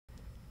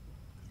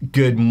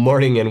Good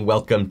morning and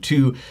welcome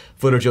to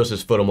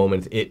PhotoJoseph's Photo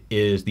Moment. It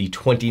is the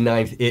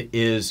 29th.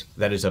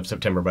 That is of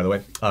September, by the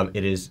way.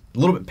 It is a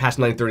little bit past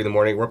 9:30 in the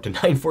morning. We're up to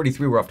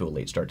 9:43. We're off to a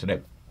late start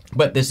today.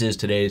 But this is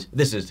today's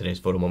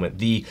Photo Moment.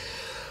 The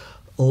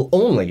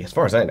only, as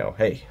far as I know,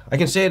 hey, I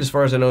can say it as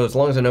far as I know, as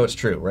long as I know it's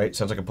true, right?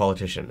 Sounds like a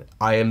politician.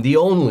 I am the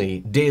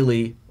only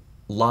daily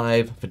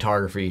live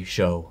photography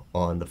show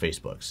on the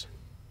Facebooks.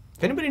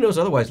 If anybody knows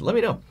otherwise, let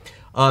me know.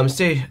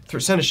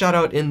 Send a shout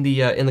out in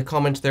the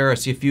comments there. I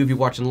see a few of you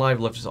watching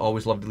live.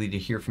 Always lovely to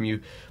hear from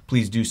you.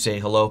 Please do say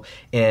hello.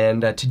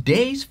 And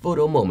today's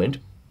photo moment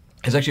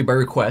is actually by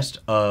request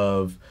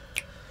of,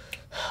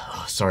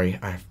 sorry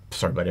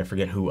buddy, I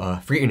forget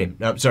your name.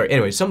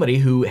 Anyway, somebody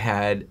who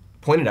had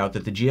pointed out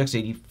that the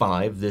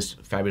GX85, this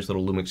fabulous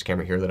little Lumix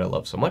camera here that I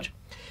love so much,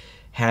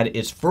 had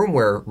its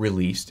firmware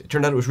released. It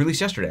turned out it was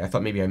released yesterday. I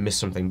thought maybe I missed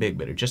something big,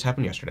 but it just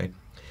happened yesterday.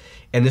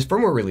 And this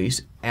firmware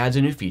release adds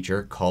a new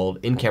feature called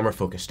in-camera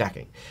focus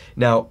stacking.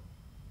 Now,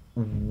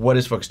 what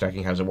is focus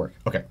stacking? How does it work?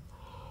 Okay.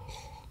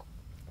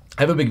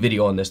 I have a big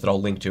video on this that I'll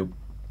link to.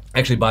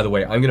 Actually, by the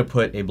way, I'm going to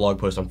put a blog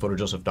post on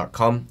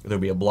PhotoJoseph.com. There'll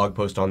be a blog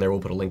post on there. We'll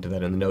put a link to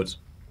that in the notes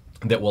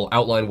that will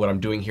outline what I'm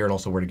doing here and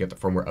also where to get the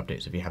firmware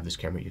updates. If you have this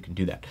camera, you can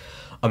do that.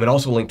 And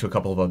also link to a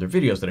couple of other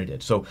videos that I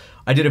did. So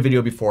I did a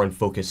video before on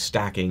focus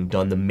stacking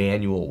done the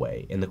manual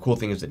way. And the cool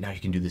thing is that now you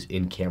can do this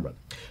in camera.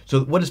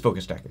 So what is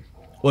focus stacking?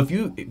 Well,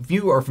 if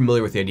you are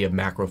familiar with the idea of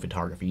macro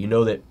photography, you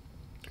know that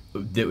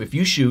when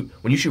you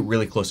shoot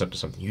really close up to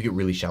something, you get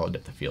really shallow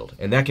depth of field.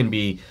 And that can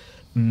be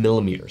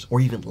millimeters or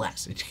even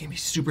less. It can be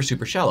super,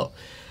 super shallow.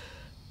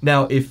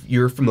 Now, if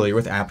you're familiar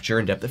with aperture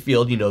and depth of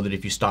field, you know that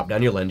if you stop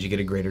down your lens, you get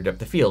a greater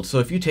depth of field. So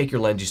if you take your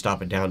lens, you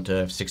stop it down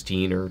to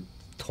 16 or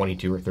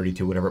 22 or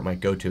 32, whatever it might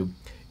go to,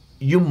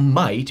 you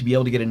might be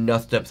able to get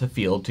enough depth of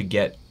field to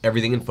get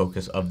everything in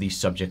focus of the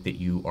subject that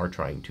you are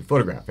trying to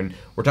photograph. And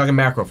we're talking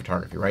macro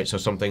photography, right? So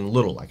something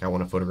little, like I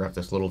want to photograph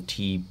this little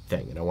tea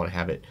thing and I want to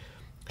have it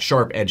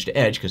sharp edge to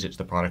edge because it's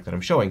the product that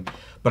I'm showing,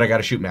 but I got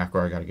to shoot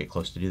macro, I got to get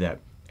close to do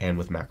that. And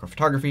with macro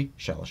photography,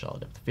 shallow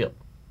depth of field.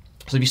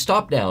 So if you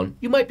stop down,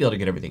 you might be able to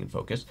get everything in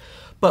focus,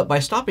 but by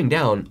stopping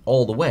down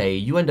all the way,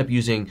 you end up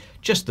using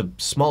just the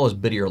smallest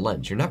bit of your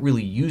lens. You're not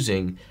really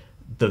using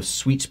the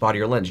sweet spot of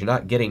your lens. You're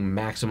not getting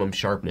maximum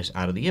sharpness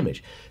out of the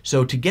image.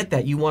 So to get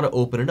that, you want to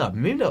open it up.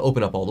 Maybe not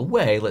open up all the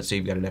way. Let's say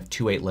you've got an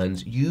f2.8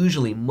 lens.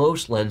 Usually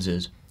most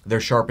lenses,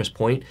 their sharpest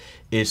point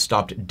is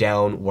stopped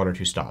down one or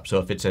two stops. So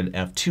if it's an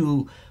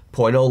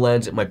f2.0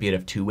 lens, it might be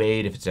at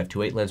f2.8. If it's an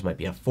f2.8 lens, it might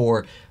be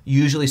f4.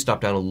 Usually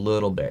stop down a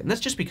little bit. And that's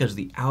just because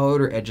the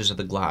outer edges of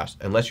the glass,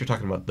 unless you're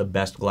talking about the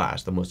best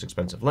glass, the most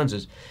expensive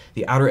lenses,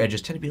 the outer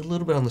edges tend to be a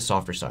little bit on the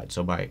softer side.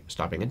 So by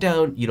stopping it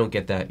down, you don't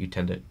get that. You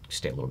tend to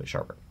stay a little bit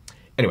sharper.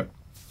 Anyway,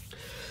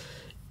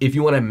 if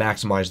you want to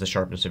maximize the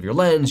sharpness of your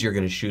lens, you're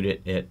going to shoot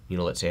it at,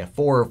 let's say f4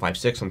 or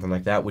 5.6, something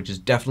like that, which is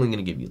definitely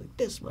going to give you like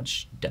this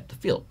much depth of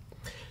field.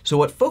 So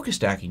what focus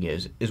stacking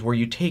is where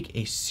you take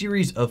a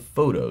series of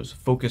photos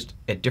focused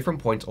at different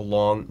points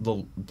along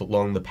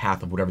the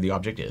path of whatever the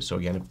object is. So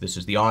again, if this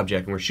is the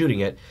object and we're shooting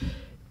it,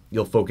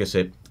 you'll focus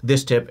at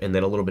this tip and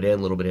then a little bit in,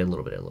 a little bit in, a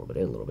little bit in, a little bit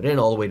in, a little bit in,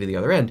 all the way to the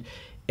other end.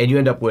 And you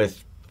end up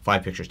with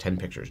 5 pictures, 10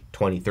 pictures,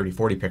 20, 30,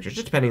 40 pictures,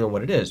 just depending on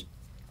what it is.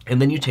 And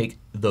then you take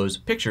those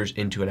pictures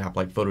into an app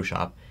like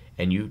Photoshop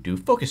and you do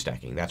focus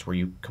stacking. That's where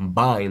you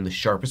combine the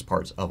sharpest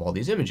parts of all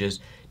these images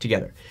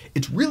together.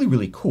 It's really,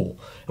 really cool.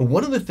 And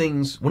one of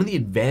the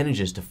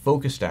advantages to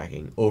focus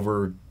stacking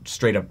over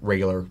straight up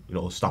regular,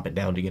 stop it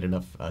down to get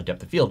enough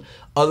depth of field,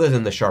 other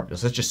than the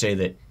sharpness. Let's just say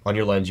that on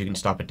your lens, you can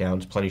stop it down,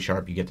 it's plenty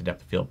sharp, you get the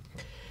depth of field.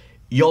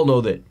 You all know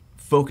that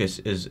focus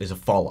is a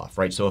fall off,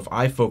 right? So if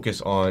I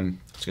focus on,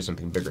 let's get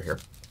something bigger here.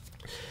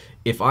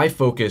 If I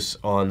focus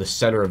on the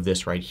center of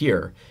this right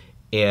here,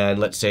 and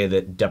let's say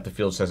that depth of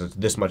field says it's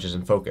this much is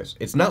in focus,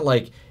 it's not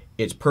like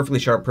it's perfectly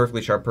sharp,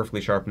 perfectly sharp, perfectly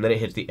sharp, and then it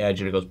hits the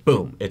edge and it goes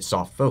boom, it's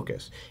soft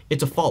focus.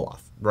 It's a fall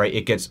off, right?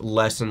 It gets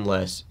less and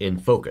less in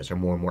focus or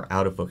more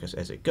out of focus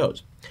as it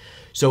goes.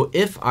 So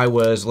if I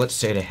was, let's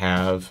say to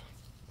have,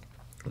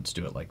 let's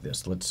do it like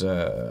this. Let's,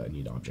 I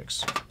need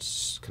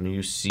objects. Can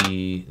you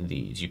see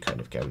these? You kind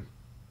of can.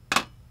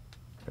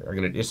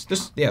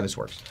 This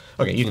works.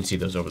 Okay, you can see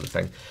those over the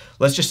thing.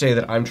 Let's just say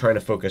that I'm trying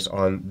to focus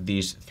on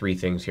these 3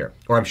 things here,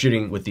 or I'm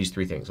shooting with these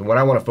 3 things. And what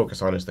I want to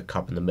focus on is the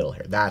cup in the middle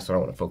here. That's what I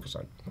want to focus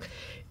on.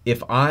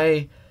 If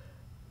I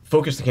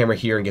focus the camera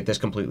here and get this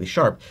completely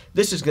sharp,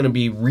 this is going to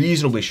be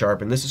reasonably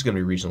sharp and this is going to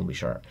be reasonably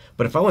sharp.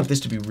 But if I want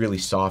this to be really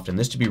soft and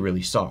this to be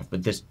really soft,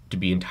 but this to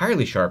be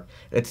entirely sharp,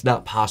 it's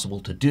not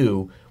possible to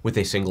do with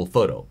a single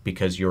photo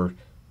because your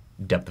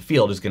depth of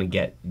field is going to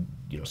get,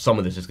 some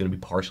of this is going to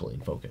be partially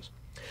in focus.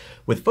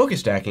 With focus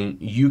stacking,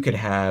 you could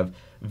have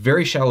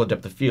very shallow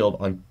depth of field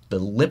on the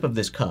lip of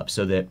this cup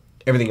so that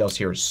everything else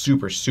here is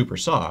super, super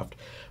soft,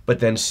 but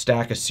then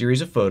stack a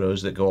series of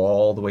photos that go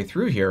all the way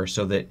through here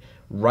so that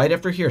right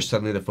after here,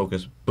 suddenly the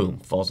focus, boom,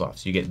 falls off.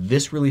 So you get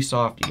this really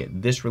soft, you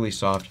get this really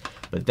soft,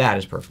 but that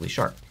is perfectly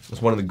sharp.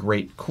 That's one of the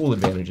great, cool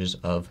advantages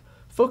of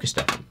focus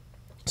stacking.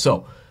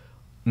 So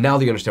now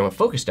that you understand what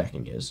focus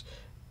stacking is,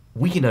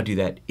 we can now do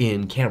that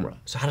in camera.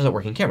 So how does that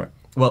work in camera?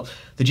 Well,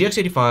 the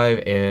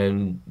GX85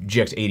 and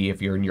GX80,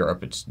 if you're in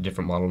Europe, it's a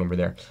different model number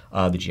there.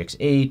 The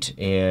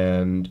GX8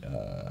 and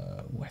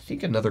I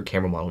think another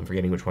camera model, I'm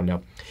forgetting which one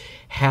now,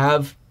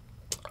 have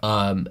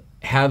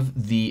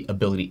the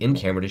ability in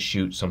camera to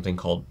shoot something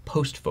called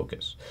post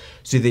focus.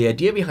 So the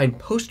idea behind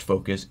post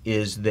focus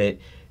is that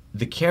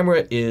the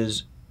camera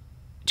is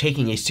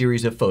taking a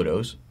series of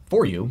photos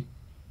for you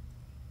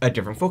at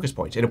different focus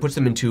points, and it puts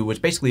them into what's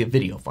basically a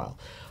video file.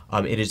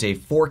 It is a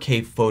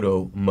 4K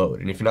photo mode,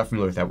 and if you're not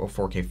familiar with that, what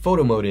 4K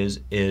photo mode is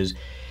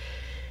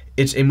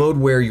it's a mode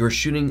where you're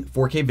shooting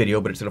 4K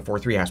video, but it's in a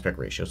 4:3 aspect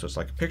ratio, so it's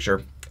like a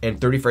picture, and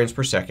 30 frames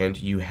per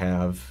second, you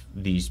have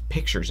these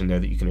pictures in there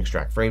that you can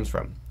extract frames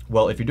from.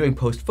 Well, if you're doing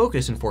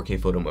post-focus in 4K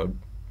photo mode,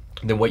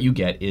 then what you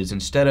get is,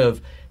 instead of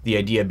the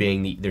idea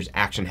being there's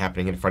action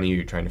happening in front of you,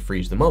 you're trying to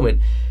freeze the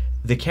moment,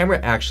 the camera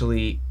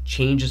actually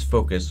changes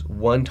focus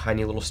one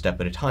tiny little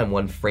step at a time,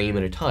 one frame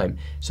at a time,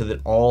 so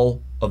that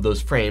all of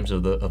those frames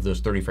of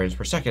those 30 frames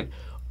per second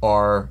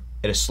are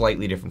at a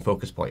slightly different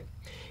focus point.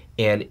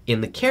 And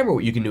in the camera,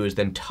 what you can do is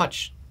then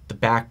touch the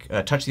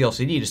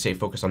LCD to say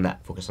focus on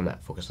that, focus on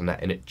that, focus on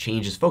that, and it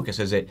changes focus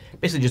as it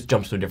basically just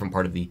jumps to a different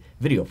part of the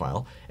video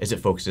file as it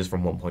focuses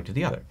from one point to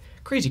the other.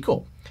 Crazy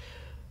cool.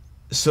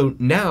 So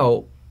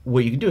now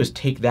what you can do is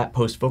take that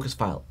post-focus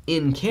file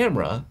in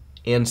camera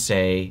and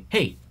say,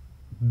 hey,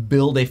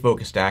 build a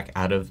focus stack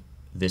out of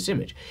this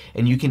image.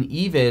 And you can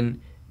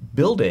even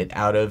build it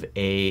out of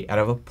a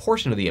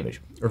portion of the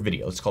image, or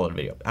video, let's call it a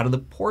video. Out of the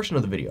portion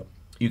of the video,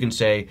 you can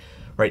say,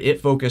 right,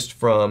 it focused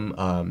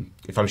from,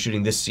 if I'm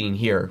shooting this scene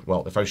here,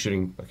 well, if I was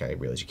shooting, okay, I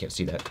realize you can't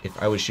see that. If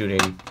I was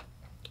shooting,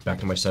 back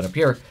to my setup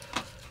here,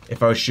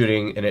 if I was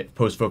shooting and it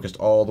post-focused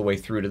all the way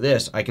through to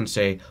this, I can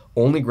say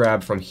only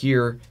grab from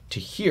here to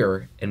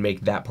here and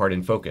make that part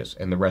in focus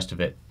and the rest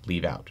of it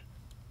leave out.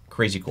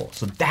 Crazy cool.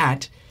 So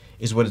that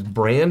is what is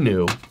brand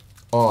new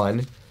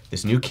on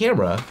this new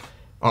camera,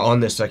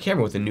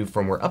 camera with a new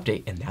firmware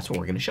update, and that's what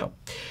we're going to show.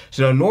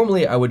 So now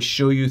normally I would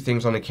show you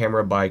things on the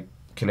camera by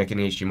connecting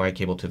the HDMI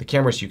cable to the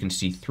camera so you can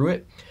see through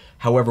it.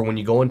 However, when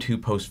you go into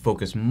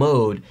post-focus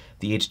mode,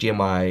 the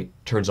HDMI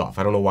turns off.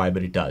 I don't know why,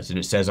 but it does. And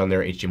it says on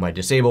there HDMI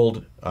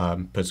disabled,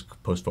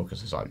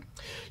 post-focus is on.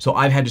 So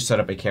I've had to set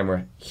up a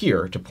camera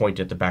here to point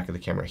at the back of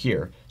the camera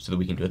here so that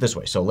we can do it this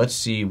way. So let's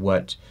see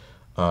what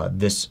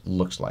this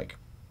looks like.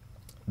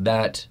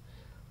 That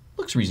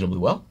looks reasonably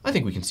well. I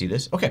think we can see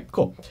this. Okay,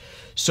 cool.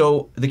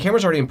 So the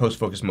camera's already in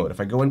post-focus mode. If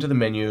I go into the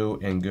menu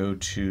and go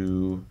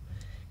to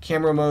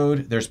camera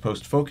mode, there's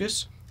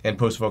post-focus, and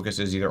post-focus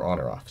is either on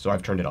or off. So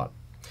I've turned it on.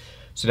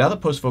 So now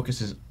that post-focus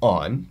is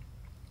on,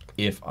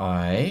 if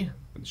I,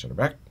 let me shut it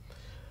back,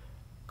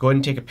 go ahead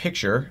and take a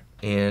picture,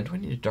 and do I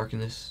need to darken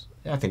this?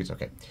 Yeah, I think it's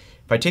okay.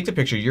 If I take the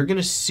picture, you're going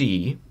to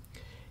see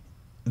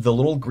the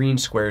little green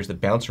squares that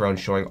bounce around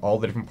showing all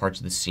the different parts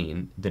of the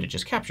scene that it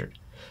just captured.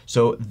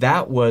 So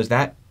that was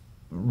that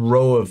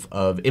row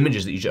of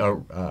images that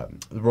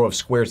the row of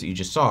squares that you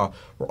just saw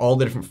were all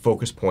the different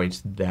focus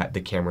points that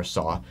the camera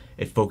saw.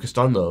 It focused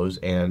on those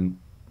and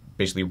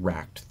basically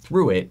racked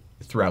through it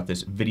throughout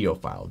this video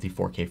file, the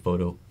 4K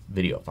photo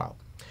video file.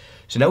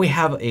 So now we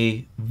have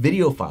a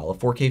video file, a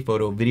 4K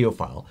photo video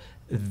file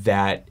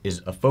that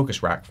is a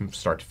focus rack from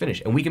start to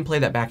finish. And we can play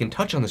that back and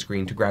touch on the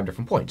screen to grab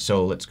different points.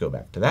 So let's go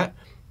back to that.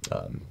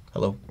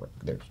 Hello,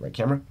 there's right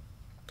camera.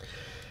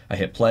 I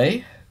hit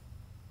play.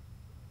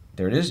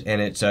 There it is, and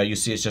it's you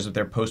see it says up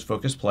there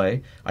post-focus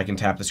play. I can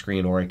tap the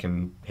screen or I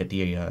can hit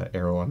the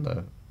arrow on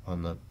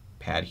the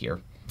pad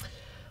here.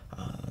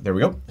 There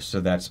we go.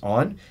 So that's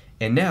on.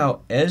 And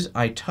now, as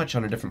I touch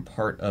on a different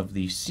part of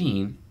the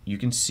scene, you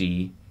can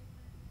see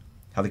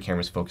how the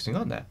camera's focusing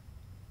on that.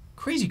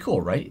 Crazy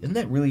cool, right? Isn't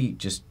that really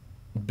just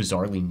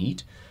bizarrely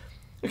neat?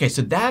 Okay,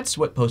 so that's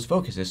what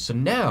post-focus is. So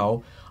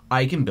now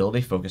I can build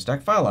a focus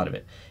stack file out of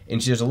it.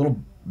 And see, there's a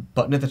little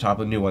button at the top,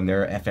 a new one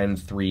there,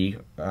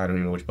 FN3. I don't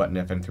even know which button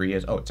FN3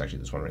 is. Oh, it's actually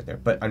this one right there.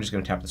 But I'm just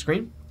going to tap the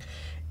screen.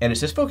 And it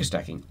says focus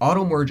stacking,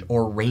 auto merge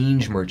or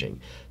range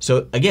merging.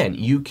 So again,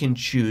 you can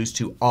choose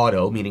to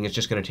auto, meaning it's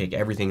just going to take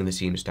everything in the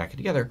scene and stack it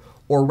together,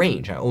 or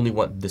range. I only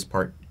want this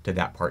part to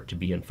that part to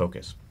be in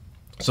focus.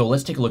 So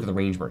let's take a look at the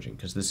range merging,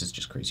 because this is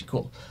just crazy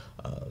cool.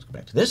 Let's go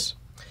back to this.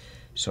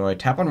 So I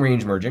tap on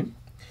range merging,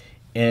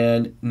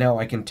 and now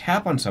I can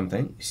tap on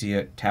something. See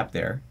it tap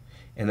there,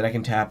 and then I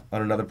can tap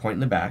on another point in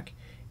the back,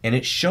 and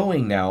it's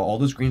showing now all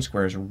those green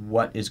squares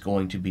what is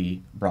going to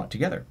be brought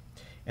together.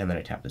 And then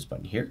I tap this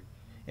button here,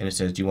 and it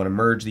says, do you want to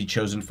merge the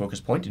chosen focus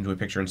point into a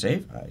picture and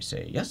save? I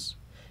say yes,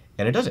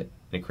 and it does it.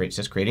 And it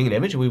says creating an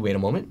image, and we wait a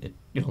moment.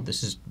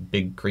 This is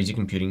big, crazy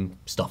computing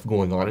stuff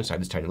going on inside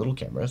this tiny little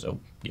camera,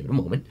 so give it a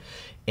moment.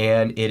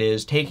 And it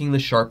is taking the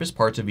sharpest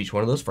parts of each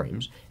one of those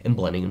frames and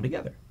blending them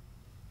together.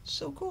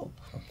 So cool.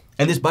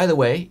 And this, by the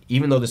way,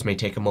 even though this may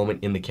take a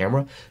moment in the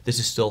camera, this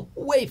is still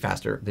way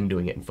faster than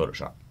doing it in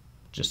Photoshop.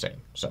 Just saying.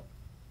 So, all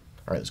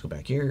right, let's go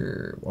back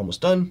here. We're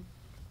almost done.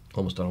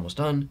 Almost done, almost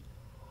done.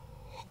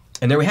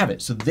 And there we have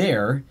it. So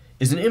there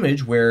is an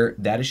image where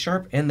that is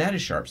sharp and that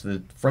is sharp. So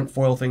the front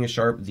foil thing is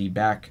sharp, the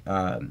back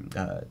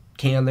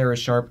can there is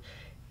sharp,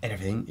 and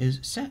everything is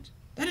set.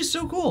 That is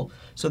so cool.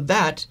 So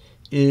that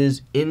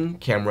is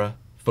in-camera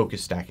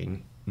focus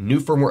stacking. New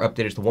firmware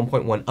update is the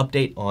 1.1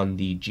 update on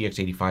the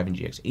GX85 and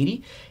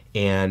GX80,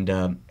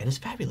 and it's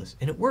fabulous,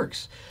 and it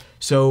works.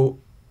 So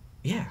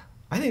yeah,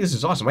 I think this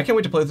is awesome. I can't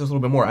wait to play with this a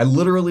little bit more. I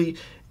literally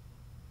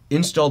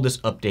installed this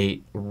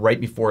update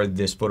right before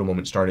this photo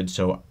moment started,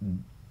 so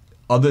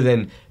other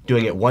than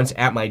doing it once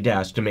at my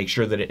desk to make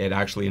sure that it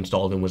actually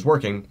installed and was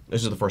working,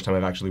 this is the first time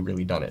I've actually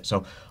really done it.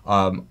 So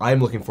I'm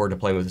looking forward to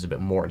playing with this a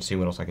bit more and seeing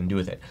what else I can do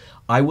with it.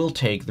 I will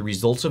take the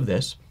results of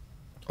this,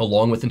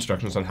 along with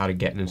instructions on how to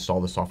get and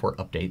install the software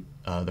update,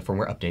 the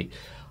firmware update.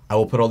 I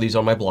will put all these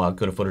on my blog.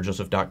 Go to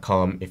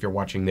PhotoJoseph.com. If you're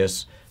watching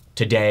this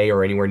today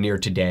or anywhere near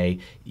today,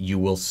 you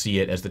will see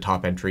it as the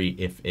top entry.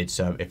 If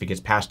it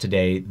gets past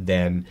today,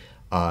 then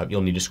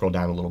you'll need to scroll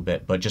down a little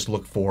bit, but just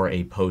look for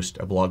a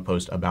blog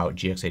post about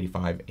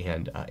GX85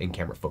 and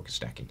in-camera focus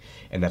stacking,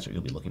 and that's what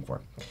you'll be looking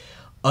for.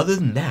 Other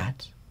than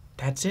that,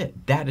 that's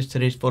it. That is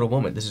today's photo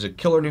moment. This is a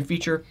killer new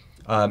feature.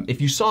 If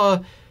you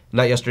saw,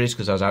 not yesterday's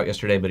because I was out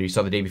yesterday, but if you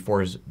saw the day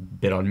before's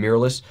bit on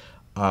mirrorless,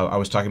 I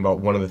was talking about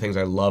one of the things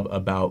I love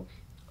about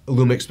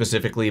LUMIX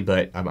specifically,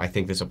 but I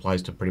think this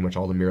applies to pretty much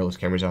all the mirrorless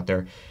cameras out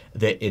there,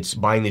 that it's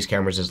buying these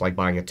cameras is like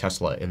buying a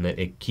Tesla in that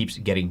it keeps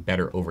getting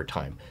better over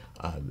time.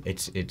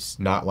 It's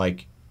not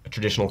like a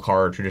traditional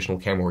car or traditional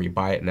camera where you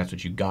buy it and that's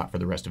what you got for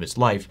the rest of its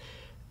life.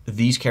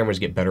 These cameras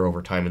get better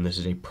over time, and this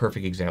is a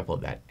perfect example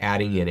of that,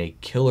 adding in a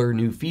killer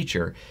new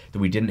feature that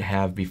we didn't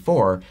have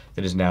before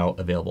that is now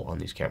available on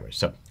these cameras.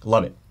 So,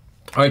 love it.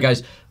 All right,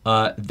 guys,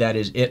 that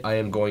is it. I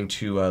am going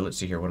to, let's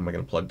see here, what am I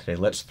going to plug today?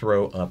 Let's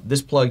throw up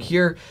this plug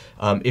here.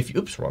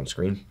 Oops, wrong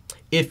screen.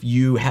 If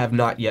you have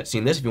not yet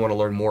seen this, if you want to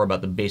learn more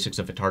about the basics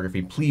of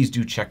photography, please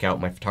do check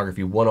out my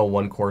Photography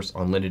 101 course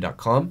on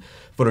lynda.com.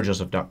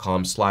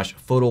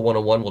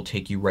 PhotoJoseph.com/photo101 will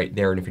take you right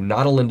there. And if you're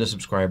not a Lynda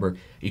subscriber,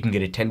 you can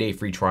get a 10-day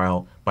free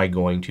trial by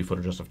going to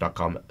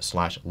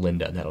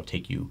PhotoJoseph.com/Lynda, and that'll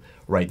take you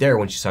right there.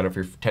 Once you sign up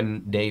for your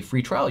 10-day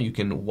free trial, you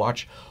can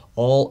watch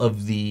all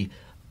of the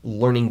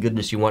learning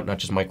goodness you want, not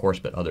just my course,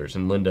 but others.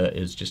 And Lynda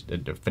is just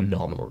a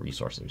phenomenal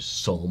resource. There's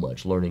so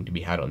much learning to be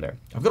had on there.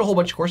 I've got a whole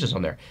bunch of courses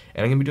on there,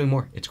 and I'm going to be doing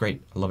more. It's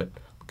great. I love it.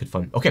 Good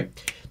fun. Okay,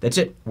 that's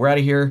it. We're out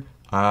of here.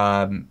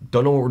 Don't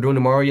know what we're doing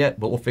tomorrow yet,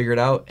 but we'll figure it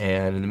out.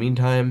 And in the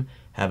meantime,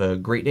 have a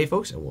great day,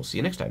 folks, and we'll see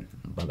you next time.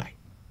 Bye-bye.